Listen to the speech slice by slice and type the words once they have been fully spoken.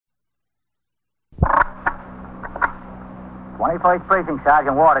21st Precinct,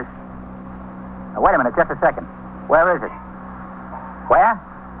 Sergeant Waters. Wait a minute, just a second. Where is it? Where?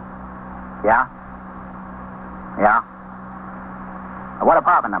 Yeah. Yeah. What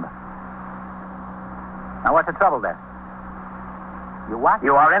apartment number? Now, what's the trouble there? You what?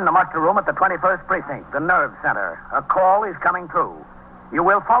 You are in the muster room at the 21st Precinct, the nerve center. A call is coming through. You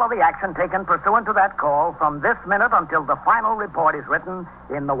will follow the action taken pursuant to that call from this minute until the final report is written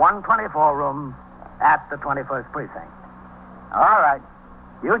in the 124 room at the 21st Precinct. All right.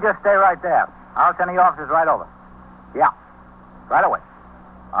 You just stay right there. I'll send the officers right over. Yeah. Right away.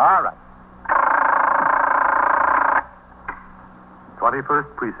 All right.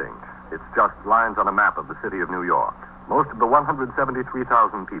 21st Precinct. It's just lines on a map of the city of New York. Most of the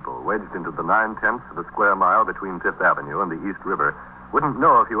 173,000 people wedged into the 9/10 of a square mile between Fifth Avenue and the East River wouldn't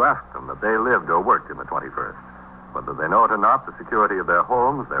know if you asked them that they lived or worked in the 21st. Whether they know it or not, the security of their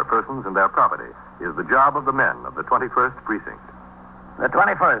homes, their persons, and their property is the job of the men of the 21st Precinct. The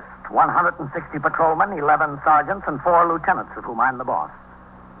 21st, 160 patrolmen, 11 sergeants, and 4 lieutenants, of whom I'm the boss.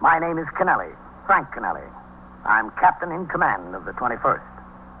 My name is Kennelly, Frank Kennelly. I'm captain in command of the 21st.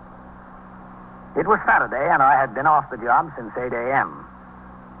 It was Saturday, and I had been off the job since 8 a.m.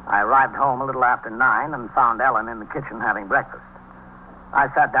 I arrived home a little after 9 and found Ellen in the kitchen having breakfast. I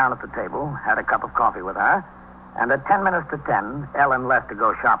sat down at the table, had a cup of coffee with her, and at 10 minutes to 10, Ellen left to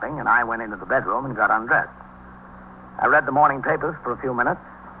go shopping, and I went into the bedroom and got undressed. I read the morning papers for a few minutes,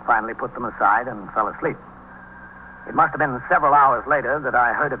 finally put them aside, and fell asleep. It must have been several hours later that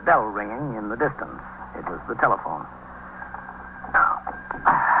I heard a bell ringing in the distance. It was the telephone. Now,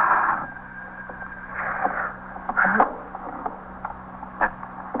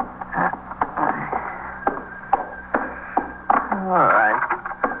 all right.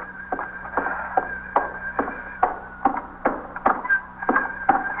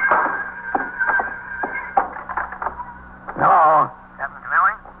 Hello. Captain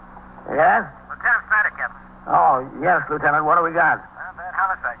Kennelly? Yes? Lieutenant Snyder, Captain. Oh, yes, Lieutenant. What do we got? Bad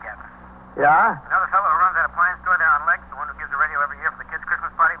homicide, Captain. Yeah? Another fellow who runs that appliance store there on Lex, the one who gives the radio every year for the kids'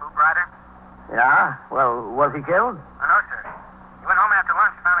 Christmas party, Lou Brider. Yeah? Well, was he killed? Oh, no, sir. He went home after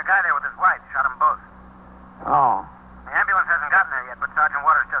lunch, found a guy there with his wife, shot them both. Oh. The ambulance hasn't gotten there yet, but Sergeant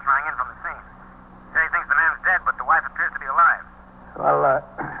Waters just rang in from the scene. He says he thinks the man's dead, but the wife appears to be alive. Well,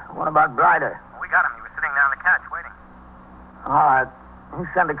 what about Brider? We got him. He was sitting down on the couch waiting. All right. You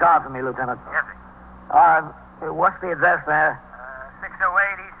send a car for me, Lieutenant. Yes, sir. All right. What's the address there?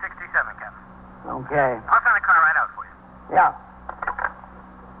 608 East 67, Captain. Okay. I'll send the car right out for you. Yeah.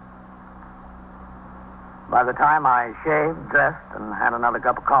 By the time I shaved, dressed, and had another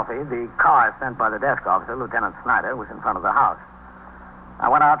cup of coffee, the car sent by the desk officer, Lieutenant Snyder, was in front of the house. I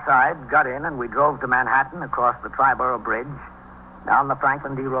went outside, got in, and we drove to Manhattan across the Triborough Bridge, down the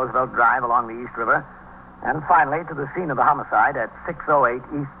Franklin D. Roosevelt Drive along the East River, and finally to the scene of the homicide at 608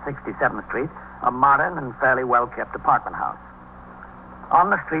 East 67th Street, a modern and fairly well-kept apartment house. On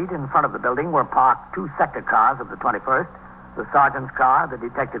the street in front of the building were parked 2 sector cars of the 21st, the sergeant's car, the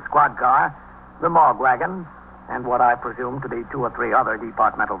detective squad car, the morgue wagon, and what I presume to be 2 or 3 other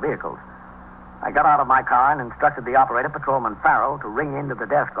departmental vehicles. I got out of my car and instructed the operator, Patrolman Farrell, to ring into the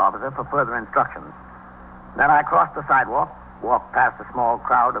desk officer for further instructions. Then I crossed the sidewalk, walked past a small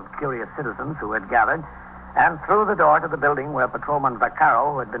crowd of curious citizens who had gathered, and through the door to the building where Patrolman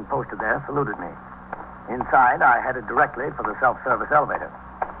Vaccaro, who had been posted there, saluted me. Inside, I headed directly for the self-service elevator.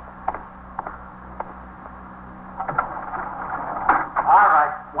 All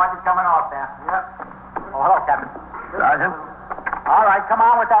right. Watch it coming off there. Yep. Oh, hello, Captain. Sergeant? All right, come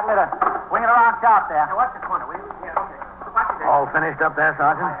on with that litter. Swing it around sharp there. Watch the corner, will you? Yeah, okay. Watch it there. All finished up there,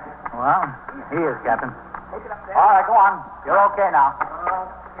 Sergeant? Well, he is, Captain. All right, go on. You're okay now.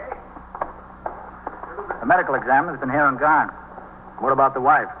 Okay. The medical examiner's been here and gone. What about the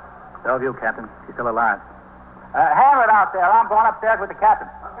wife? So have you, Captain. She's still alive. Hammer it out there. I'm going upstairs with the captain.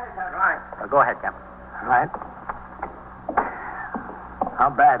 Okay, right. Go ahead, Captain. Right. How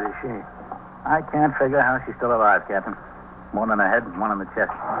bad is she? I can't figure how she's still alive, Captain. One on the head and one on the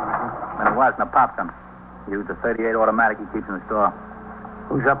chest. When it wasn't, I popped them. He used a 38 automatic he keeps in the store.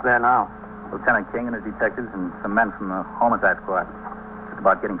 Who's up there now? Lieutenant King and his detectives and some men from the homicide squad. Just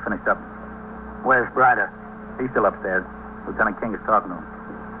about getting finished up. Where's Brider? He's still upstairs. Lieutenant King is talking to him.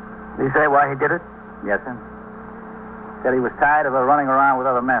 Did he say why he did it? Yes, sir. Said he was tired of her running around with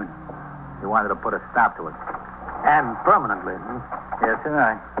other men. He wanted to put a stop to it. And permanently. Yes, sir.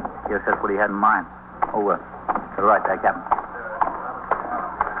 I guess that's what he had in mind. Oh, to the right there, Captain.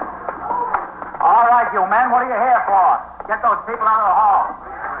 All right, you men. What are you here for? Get those people out of the hall.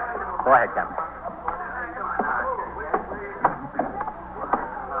 Go ahead, Captain.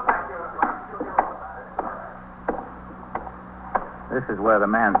 This is where the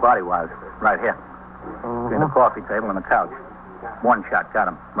man's body was, right here. Between the coffee table and the couch. One shot got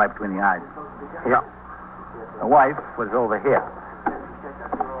him, right between the eyes. Yeah. The wife was over here.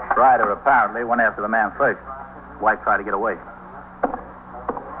 Ryder apparently went after the man first. Wife tried to get away.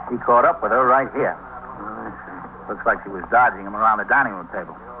 He caught up with her right here. Looks like she was dodging him around the dining room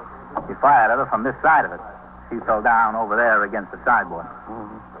table. He fired at her from this side of it. She fell down over there against the sideboard.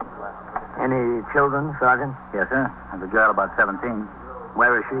 Any children, Sergeant? Yes, sir. There's a girl about 17.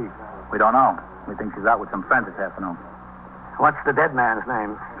 Where is she? We don't know. We think she's out with some friends this afternoon. What's the dead man's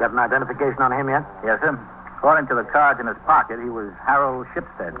name? Got an identification on him yet? Yes, sir. According to the cards in his pocket, he was Harold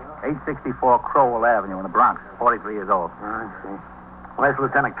Shipstead, 864 Crowell Avenue in the Bronx, 43 years old. I see. Where's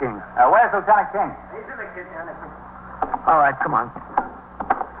Lieutenant King? Where's Lieutenant King? He's in the kitchen. All right, come on.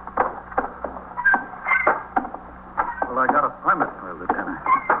 Well, I got a permit for it, Lieutenant.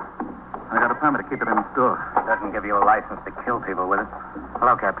 I got a permit to keep it in the store. Doesn't give you a license to kill people with it.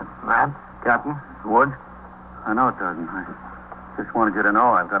 Hello, Captain. Man? Captain? Woods? I know it doesn't. I just wanted you to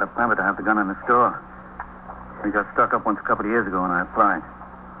know I've got a permit to have the gun in the store. We got stuck up once a couple of years ago and I applied.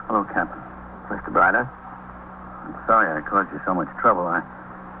 Hello, Captain. Mr. Brider? I'm sorry I caused you so much trouble. I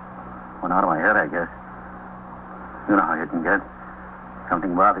went out of my head, I guess. You know how you can get.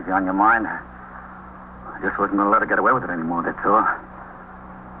 Something bothers you on your mind. I just wasn't going to let her get away with it anymore, that's all.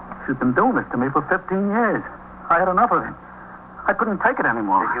 She's been doing this to me for 15 years. I had enough of it. I couldn't take it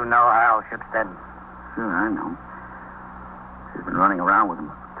anymore. Did you know Harold Shipstead? Sure, I know. She's been running around with him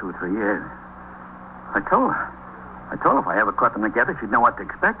for 2 or 3 years. I told her if I ever caught them together, she'd know what to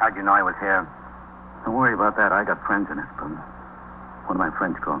expect. How'd you know he was here? Don't worry about that. I got friends in this building. One of my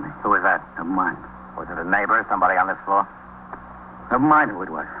friends called me. Who was that? Never mind. Was it a neighbor, somebody on this floor? Never mind who it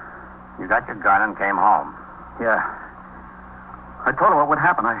was. You got your gun and came home. Yeah. I told her what would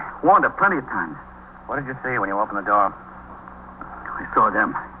happen. I warned her plenty of times. What did you see when you opened the door? I saw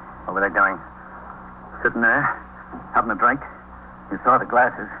them What were they doing? sitting there, having a drink. You saw the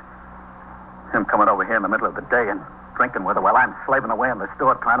glasses. Him coming over here in the middle of the day and drinking with her while I'm slaving away in the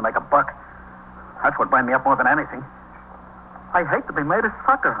store trying to make a buck. That's what burned me up more than anything. I hate to be made a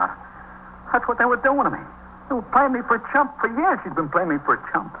sucker out of. That's what they were doing to me. They were playing me for a chump. For years she's been playing me for a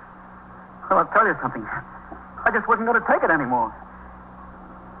chump. Well, I'll tell you something. I just wasn't going to take it anymore.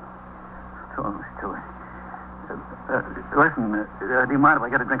 That's all there is to it. Listen, do you mind if I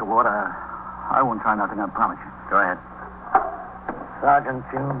get a drink of water? I won't try nothing, I promise you. Go ahead. Sergeant,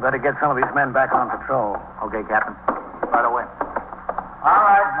 you better get some of these men back on patrol. Okay, Captain. Right away. All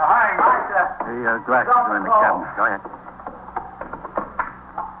right. Hi, sir. The glasses are in the cabin. Go ahead.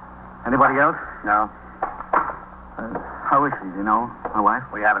 Anybody else? No, How is she, do you know? My wife?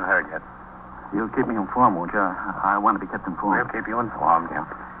 we haven't heard yet. You'll keep me informed, won't you? I want to be kept We'll informed. keep you informed, yeah.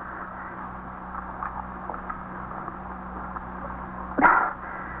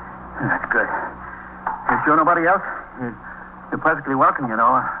 That's good. You sure nobody else? You're perfectly welcome, you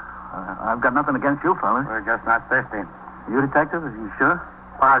know. I've got nothing against you, fellas. We're just not thirsty. You detective? Are you sure?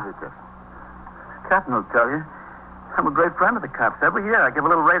 Positive. Captain will tell you. I'm a great friend of the cops. Every year I give a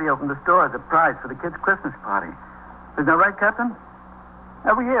little radio from the store as a prize for the kids' Christmas party. Isn't that right, Captain?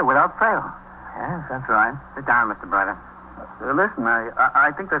 Every year, without fail. Yes, that's right. Sit down, Mr. Brider. Listen,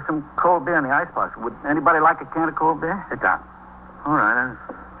 I think there's some cold beer in the icebox. Would anybody like a can of cold beer? Sit down. All right, I was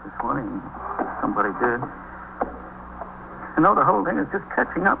just wondering if somebody did. You know, the whole thing is just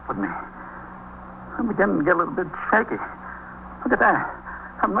catching up with me. I'm beginning to get a little bit shaky. Look at that.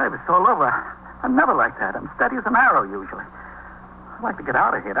 I'm nervous all over. I'm never like that. I'm steady as an arrow, usually. I'd like to get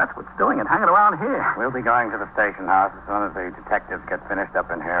out of here. That's what's doing it, hanging around here. We'll be going to the station house as soon as the detectives get finished up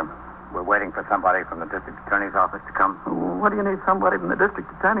in here. We're waiting for somebody from the district attorney's office to come. What do you need somebody from the district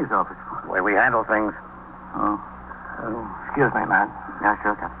attorney's office for? The way we handle things. Oh. Excuse me, man. Yeah,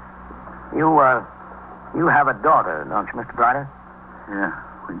 sure, Captain. You have a daughter, don't you, Mr. Brider? Yeah,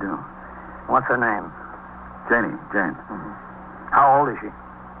 we do. What's her name? Jane. How old is she?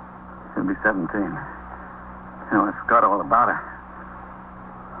 She'll be 17. You know, I forgot all about her.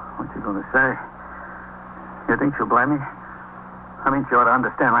 What you going to say? You think she'll blame me? I mean, she ought to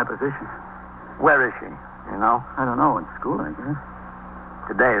understand my position. Where is she? You know? I don't know. In school, I guess.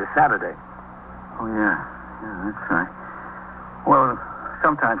 Today is Saturday. Oh, yeah. Yeah, that's right. Well,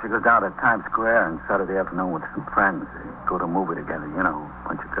 sometimes she goes down to Times Square on Saturday afternoon with some friends. They go to a movie together, you know, a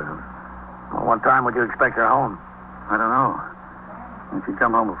bunch of girls. Well, what time would you expect her home? I don't know. And she'd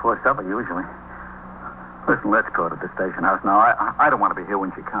come home before supper, usually. Listen, let's go to the station house now. I don't want to be here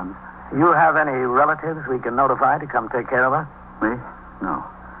when she comes. You have any relatives we can notify to come take care of her? Me? No.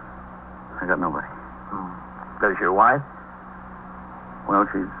 I got nobody. Does your wife? Well,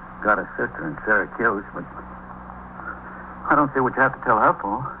 she's got a sister in Syracuse, but I don't see what you have to tell her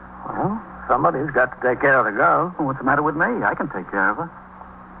for. Well, somebody's got to take care of the girl. Well, what's the matter with me? I can take care of her.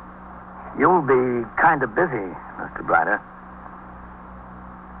 You'll be kind of busy, Mr. Brider.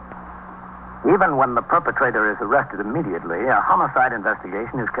 Even when the perpetrator is arrested immediately, a homicide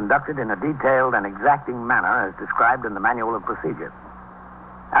investigation is conducted in a detailed and exacting manner as described in the Manual of Procedure.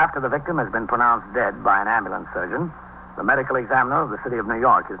 After the victim has been pronounced dead by an ambulance surgeon, the medical examiner of the city of New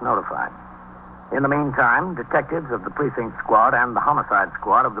York is notified. In the meantime, detectives of the precinct squad and the homicide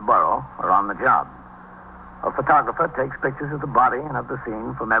squad of the borough are on the job. A photographer takes pictures of the body and of the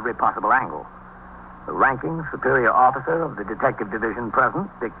scene from every possible angle. The ranking superior officer of the detective division present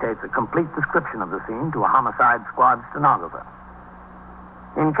dictates a complete description of the scene to a homicide squad stenographer.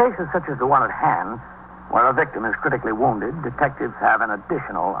 In cases such as the one at hand, where a victim is critically wounded, detectives have an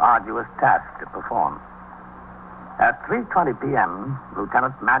additional arduous task to perform. At 3:20 p.m.,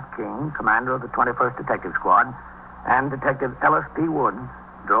 Lieutenant Matt King, commander of the 21st Detective Squad, and Detective Ellis P. Woods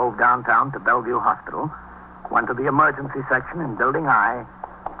drove downtown to Bellevue Hospital, went to the emergency section in Building I,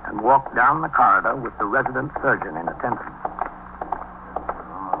 and walked down the corridor with the resident surgeon in attendance.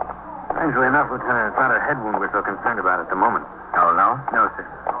 Strangely enough, Lieutenant, it's not a head wound we're so concerned about at the moment. Oh, no? No, sir.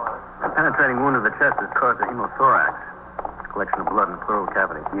 A penetrating wound of the chest has caused a hemothorax. It's a collection of blood in the pleural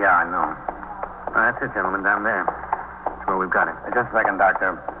cavity. Yeah, I know. That's it, gentlemen, down there. That's where we've got it. Just a second,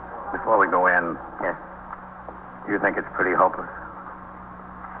 Doctor. Before we go in, Yes. do you think it's pretty hopeless?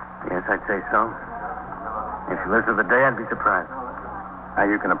 Yes, I'd say so. If she lives to the day, I'd be surprised. Now,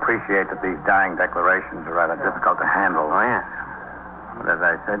 you can appreciate that these dying declarations are rather difficult to handle. Oh, yes. But as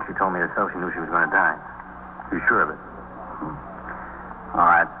I said, she told me herself she knew she was going to die. She was sure of it. All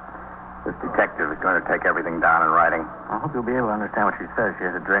right. This detective is going to take everything down in writing. I hope you'll be able to understand what she says. She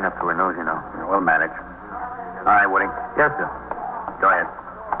has a drain up to her nose, you know. We'll manage. All right, Woody. Yes, sir. Go ahead.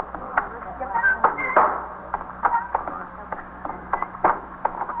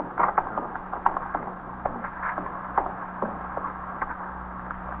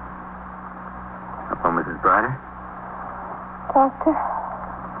 Oh, Mrs. Brider? Doctor?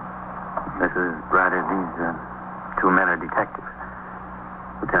 Mrs. Brider, these two men are detectives.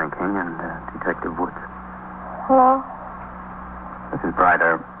 Lieutenant King and Detective Woods. Hello? Mrs.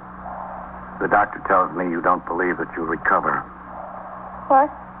 Brider, the doctor tells me you don't believe that you'll recover. What?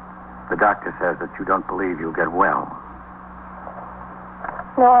 The doctor says that you don't believe you'll get well.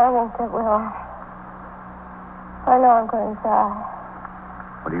 No, I won't get well. I know I'm going to die.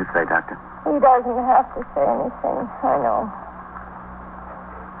 What do you say, doctor? He doesn't have to say anything. I know.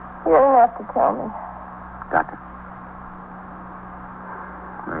 He doesn't have to tell me. Doctor?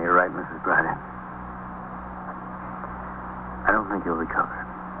 No, you're right, Mrs. Brider. I don't think you'll recover.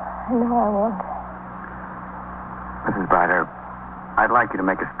 I know I won't. Mrs. Brider, I'd like you to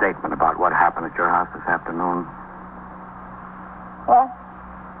make a statement about what happened at your house this afternoon. What?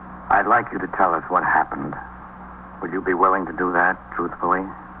 I'd like you to tell us what happened. Would you be willing to do that, truthfully?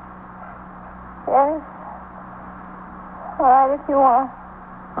 Yes? All right, if you want.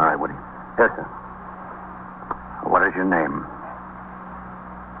 All right, Woody. Yes, sir. What is your name?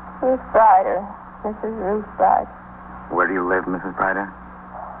 Ruth Brider. Mrs. Ruth Brider. Where do you live, Mrs. Brider?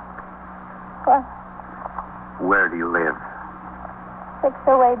 What? Where do you live?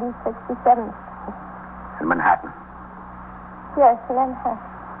 608 and 67th. In Manhattan. Yes, Manhattan.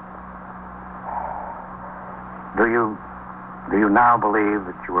 Do you now believe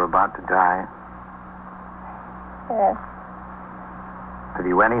that you were about to die? Yes. Have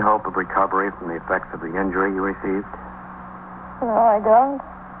you any hope of recovery from the effects of the injury you received? No, I don't.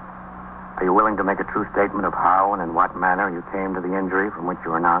 Are you willing to make a true statement of how and in what manner you came to the injury from which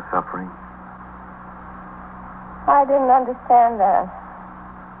you are now suffering? I didn't understand that.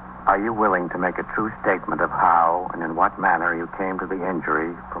 Are you willing to make a true statement of how and in what manner you came to the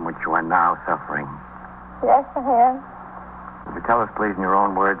injury from which you are now suffering? Yes, I am. Would you tell us, please, in your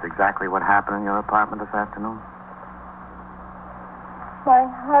own words, exactly what happened in your apartment this afternoon? My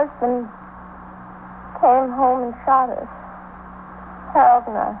husband came home and shot us. Harold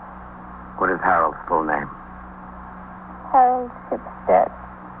and I. What is Harold's full name? Harold Shipstead.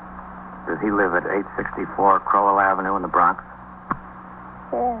 Does he live at 864 Crowell Avenue in the Bronx?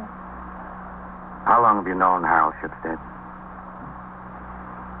 Yes. How long have you known Harold Shipstead?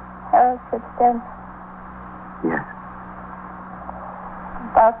 Harold Shipstead. Yes.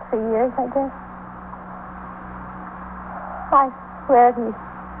 About 3 years, I guess. I swear to you.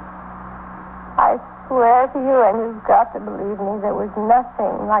 I swear to you, and you've got to believe me, there was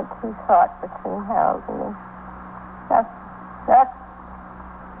nothing like he thought between Harold and me. Nothing.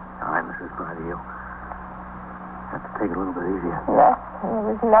 All right, Mrs. Brider, you have to take it a little bit easier. Nothing. There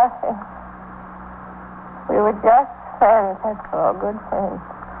was nothing. We were just friends, that's all. Good friends.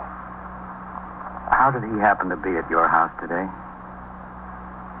 How did he happen to be at your house today?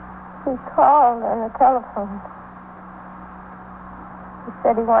 He called on the telephone. He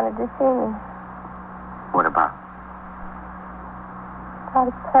said he wanted to see me. What about?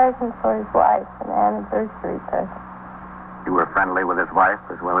 Got a present for his wife, an anniversary present. You were friendly with his wife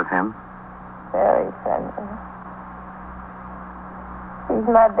as well as him? Very friendly. He's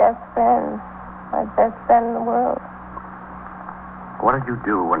my best friend. My best friend in the world. What did you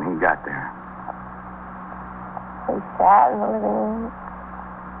do when he got there? We sat in the living room.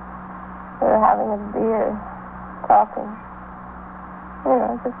 We were having a beer, talking. You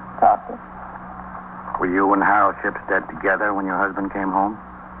know, just talking. Were you and Harold Shipstead together when your husband came home?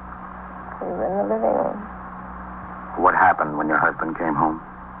 We were in the living room. What happened when your husband came home?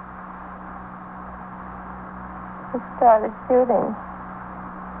 He started shooting.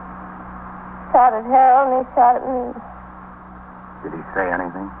 Shot at Harold and he shot at me. Did he say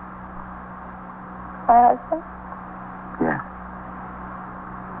anything? My husband? Yes.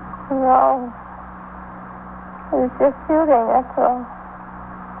 No. He was just shooting, that's all.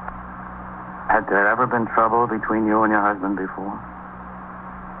 Had there ever been trouble between you and your husband before?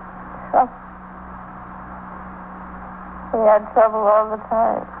 Trouble. We had trouble all the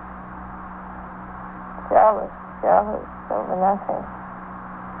time. Jealous over nothing.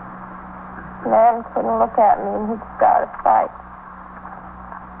 Man couldn't look at me and he'd start a fight.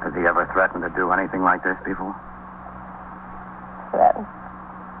 Has he ever threatened to do anything like this before? Threatened.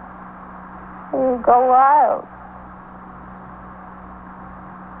 He'd go wild.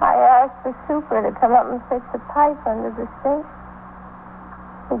 I asked the super to come up and fix a pipe under the sink.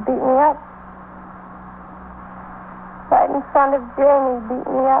 He beat me up. Right in front of Jane, he beat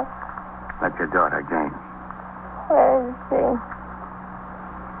me up. That's your daughter, Jane. Where is Jane?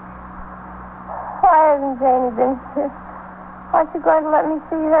 Why hasn't Janie been here? Aren't you going to let me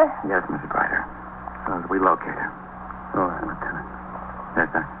see her? Yes, Mrs. Ryder. As soon as we locate her. All right, Lieutenant. Yes,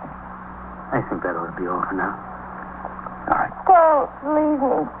 sir. I think that ought to be all for now. All right. Don't leave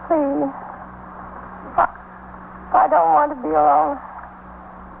me, please. I don't want to be alone.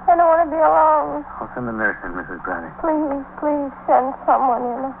 I don't want to be alone. I'll send the nurse in, Mrs. Bradley. Please send someone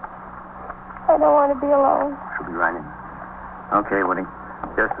in. I don't want to be alone. She'll be right in. Okay, Woody.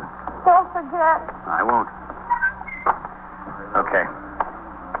 Yes, sir. Don't forget. I won't. Okay.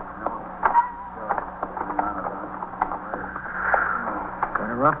 Got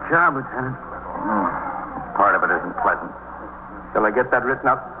a rough job, Lieutenant. Part of it isn't pleasant. Shall I get that written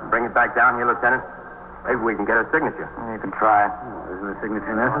up and bring it back down here, Lieutenant? Maybe we can get a signature. You can try. Isn't a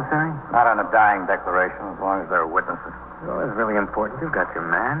signature necessary? Not on a dying declaration, as long as there are witnesses. Well, it's really important. You've got your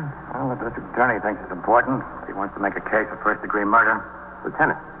man. Well, the district attorney thinks it's important. He wants to make a case of first-degree murder.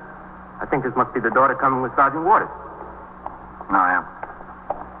 Lieutenant, I think this must be the daughter coming with Sergeant Waters. No, I am.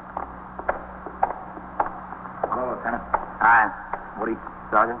 Hello, Lieutenant. Hi. Woody,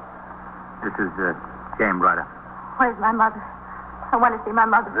 Sergeant? This is James Ryder. Where's my mother? I want to see my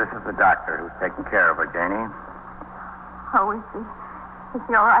mother. This is the doctor who's taking care of her, Janie. Oh, is she? Is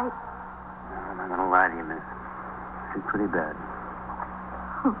she all right? I'm not going to lie to you, miss. She's pretty bad.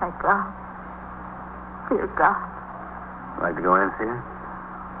 Oh, my God. Dear God. Like to go in and see her?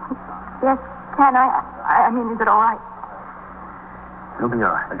 Yes, can I? I mean, is it all right? You'll be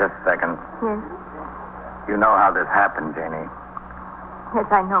all right. Just a second. Yes. You know how this happened, Janie.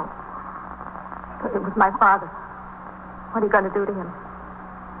 Yes, I know. It was my father. What are you going to do to him?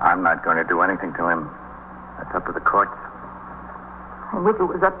 I'm not going to do anything to him. That's up to the courts. I wish it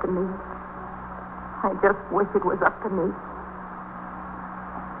was up to me. I just wish it was up to me.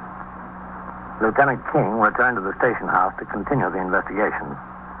 Lieutenant King returned to the station house to continue the investigation.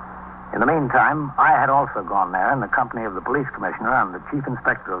 In the meantime, I had also gone there in the company of the police commissioner and the chief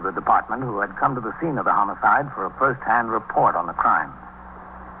inspector of the department, who had come to the scene of the homicide for a first-hand report on the crime.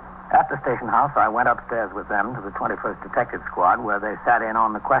 At the station house, I went upstairs with them to the 21st Detective Squad, where they sat in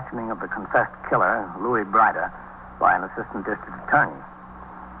on the questioning of the confessed killer, Louis Brider, by an assistant district attorney.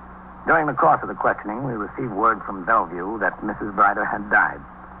 During the course of the questioning, we received word from Bellevue that Mrs. Brider had died.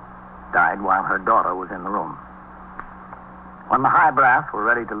 Died while her daughter was in the room. When the high brass were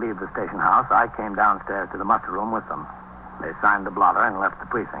ready to leave the station house, I came downstairs to the muster room with them. They signed the blotter and left the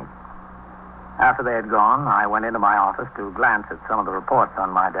precinct. After they had gone, I went into my office to glance at some of the reports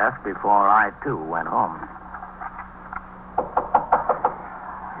on my desk before I, too, went home.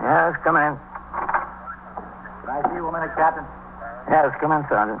 Yes, come in. Can I see you a minute, Captain? Yes, come in,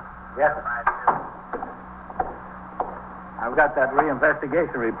 Sergeant. Yes, sir. I've got that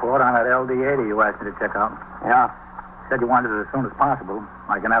reinvestigation report on that LD-80 you asked me to check out. Yeah. said you wanted it as soon as possible.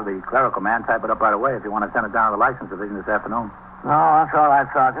 I can have the clerical man type it up right away if you want to send it down to the license division this afternoon. No, that's all right,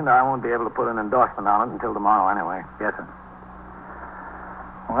 Sergeant. I won't be able to put an endorsement on it until tomorrow anyway. Yes, sir.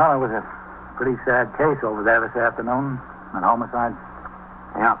 Well, it was a pretty sad case over there this afternoon. An homicide.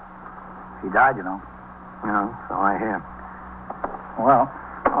 Yeah. She died, you know. Yeah, so I hear. Well.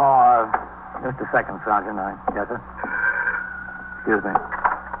 Oh, just a second, Sergeant. Yes, sir. Excuse me.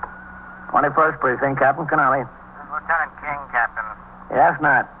 21st Precinct, Captain Connelly. Lieutenant King, Captain. Yes,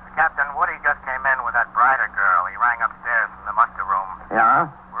 Matt. Captain, Woody just came in with that Brighter girl. He rang upstairs from the muster room. Yeah?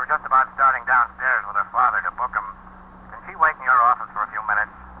 We were just about starting downstairs with her father to book him. Can she wait in your office for a few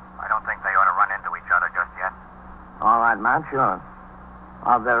minutes? I don't think they ought to run into each other just yet. All right, Matt, sure.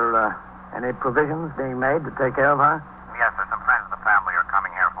 Are there any provisions being made to take care of her? Yes, sir. Some friends of the family are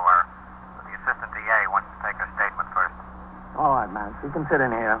coming here for her. But the assistant DA wants to take her statement first. All right, Matt. You can sit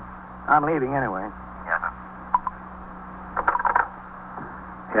in here. I'm leaving anyway. Yes, sir.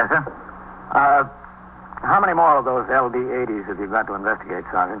 Yes, sir? How many more of those LD-80s have you got to investigate,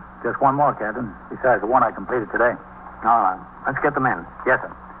 Sergeant? Just one more, Captain. Besides the one I completed today. All right. Let's get them in. Yes,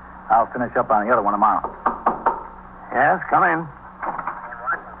 sir. I'll finish up on the other one tomorrow. Yes, come in.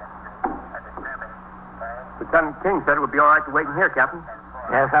 Lieutenant King said it would be all right to wait in here, Captain.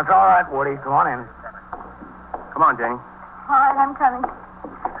 Yes, that's all right, Woody. Come on in. Come on, Janie. All right, I'm coming.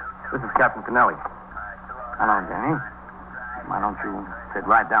 This is Captain Connelly. Come on, Jenny. Why don't you sit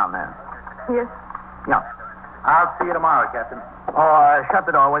right down there? Yes. Yeah. I'll see you tomorrow, Captain. Oh, shut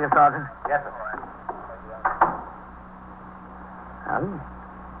the door, will you, Sergeant? Yes, sir. Well,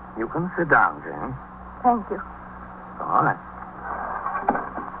 you can sit down, Jenny. Thank you. All right.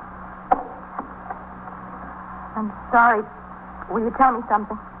 I'm sorry. Will you tell me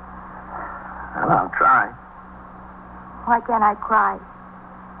something? Well, I'll try. Why can't I cry?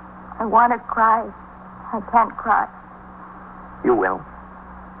 I want to cry. I can't cry. You will.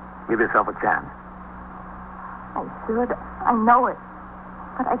 Give yourself a chance. I should. I know it.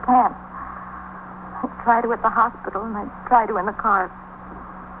 But I can't. I tried to at the hospital, and I tried to in the car.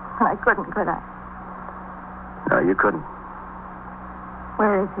 And I couldn't, could I? No, you couldn't.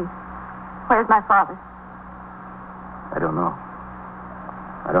 Where is he? Where's my father? I don't know.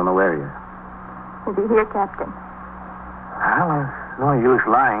 I don't know where he is. Is he here, Captain? Well, there's no use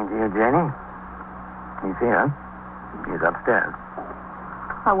lying to you, Jenny. He's here. He's upstairs.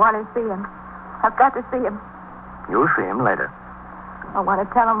 I want to see him. I've got to see him. You'll see him later. I want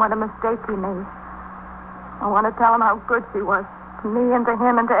to tell him what a mistake he made. I want to tell him how good she was. To me and to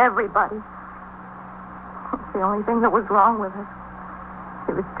him and to everybody. It's the only thing that was wrong with her.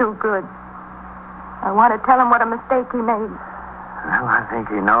 She was too good. I want to tell him what a mistake he made. Well, I think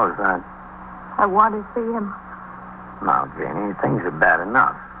he knows that. I want to see him. Now, Jenny, things are bad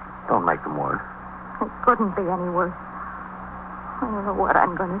enough. Don't make them worse. It couldn't be any worse. I don't know what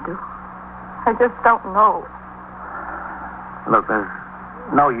I'm going to do. I just don't know. Look, there's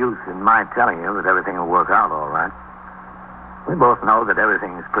no use in my telling you that everything will work out all right. We both know that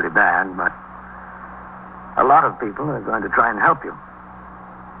everything is pretty bad, but a lot of people are going to try and help you.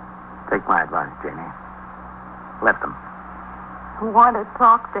 Take my advice, Jenny. Let them. I want to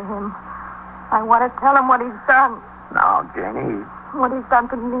talk to him. I want to tell him what he's done. Now, Jenny. What he's done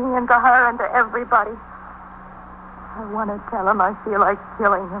to me and to her and to everybody. I want to tell him I feel like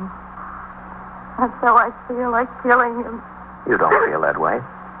killing him. That's how I feel, like killing him. You don't feel that way.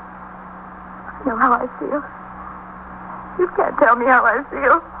 You know how I feel? You can't tell me how I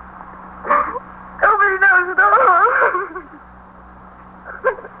feel. Nobody knows at all.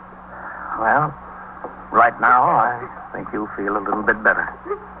 Well, right now, I think you feel a little bit better.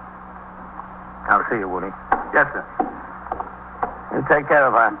 I'll see you, Woody. Yes, sir. You take care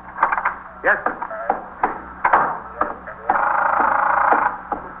of her. Yes, sir.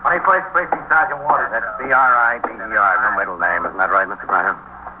 21st Precinct, Sergeant Waters. That's B-R-I-D-E-R. No middle name. Isn't that right, Mr. Ryder?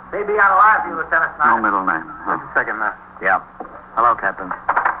 CB on the line for you, Lieutenant No Snyder. middle name. Just a second, Matt. Yeah. Hello, Captain.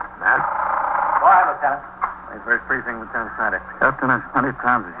 Matt? Go ahead, Lieutenant. 21st Precinct, Lieutenant Snyder. Captain, as many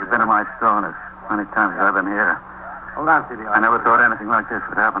times as you've been in my store, and as many times as I've been here, Hold on, CB. I never thought anything like this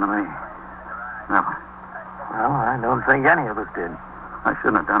would happen to me. Never. Well, I don't think any of us did. I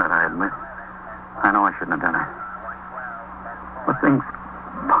shouldn't have done it, I admit. I know I shouldn't have done it. But things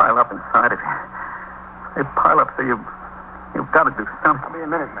pile up inside of you. They pile up so you've got to do something. I'll be a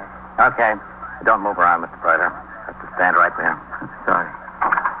minute, man. Okay. Don't move around, Mr. Prater. Have to stand right there. I'm sorry.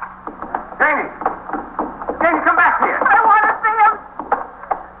 Janie! Janie, come back here! I want to see him.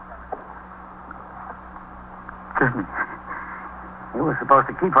 Jenny. You were supposed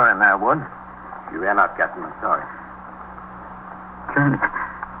to keep her in there, Woods. You ran out, Captain. I'm sorry. Jenny.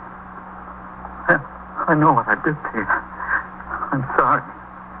 I know what I did to you. I'm sorry.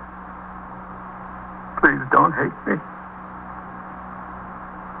 Please don't hate me.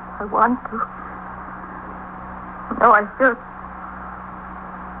 I want to. No, I should.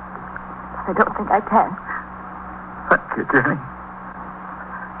 But I don't think I can. Thank you, Jenny.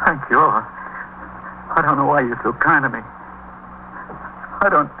 Thank you. I don't know why you're so kind to me. I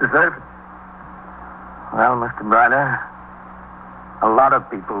don't deserve it. Well, Mr. Bryder, a lot of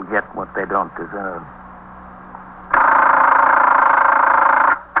people get what they don't deserve.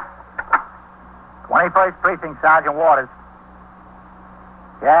 21st Precinct, Sergeant Waters.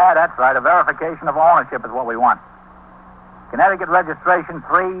 Yeah, that's right. A verification of ownership is what we want. Connecticut registration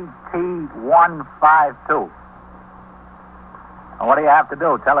 3T152. And what do you have to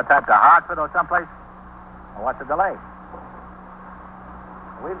do? Tell the type to Hartford or someplace? Or what's the delay?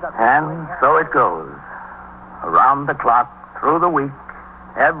 And so it goes. Around the clock, through the week,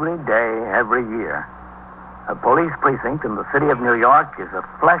 every day, every year. A police precinct in the city of New York is a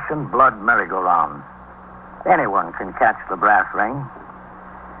flesh and blood merry-go-round. Anyone can catch the brass ring.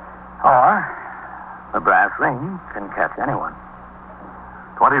 Or the brass ring can catch anyone.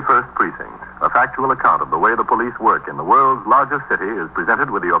 21st Precinct, a factual account of the way the police work in the world's largest city, is presented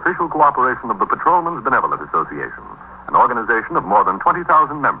with the official cooperation of the Patrolmen's Benevolent Association, an organization of more than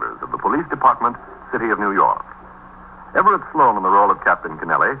 20,000 members of the Police Department, City of New York. Everett Sloan in the role of Captain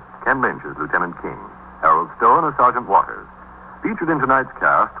Kennelly, Ken Lynch as Lieutenant King, Harold Stone as Sergeant Waters. Featured in tonight's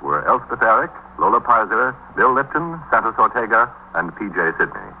cast were Elspeth Eric, Lola Pizer, Bill Lipton, Santos Ortega, and P.J.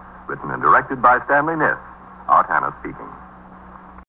 Sidney. Written and directed by Stanley Niss. Art Hanna speaking.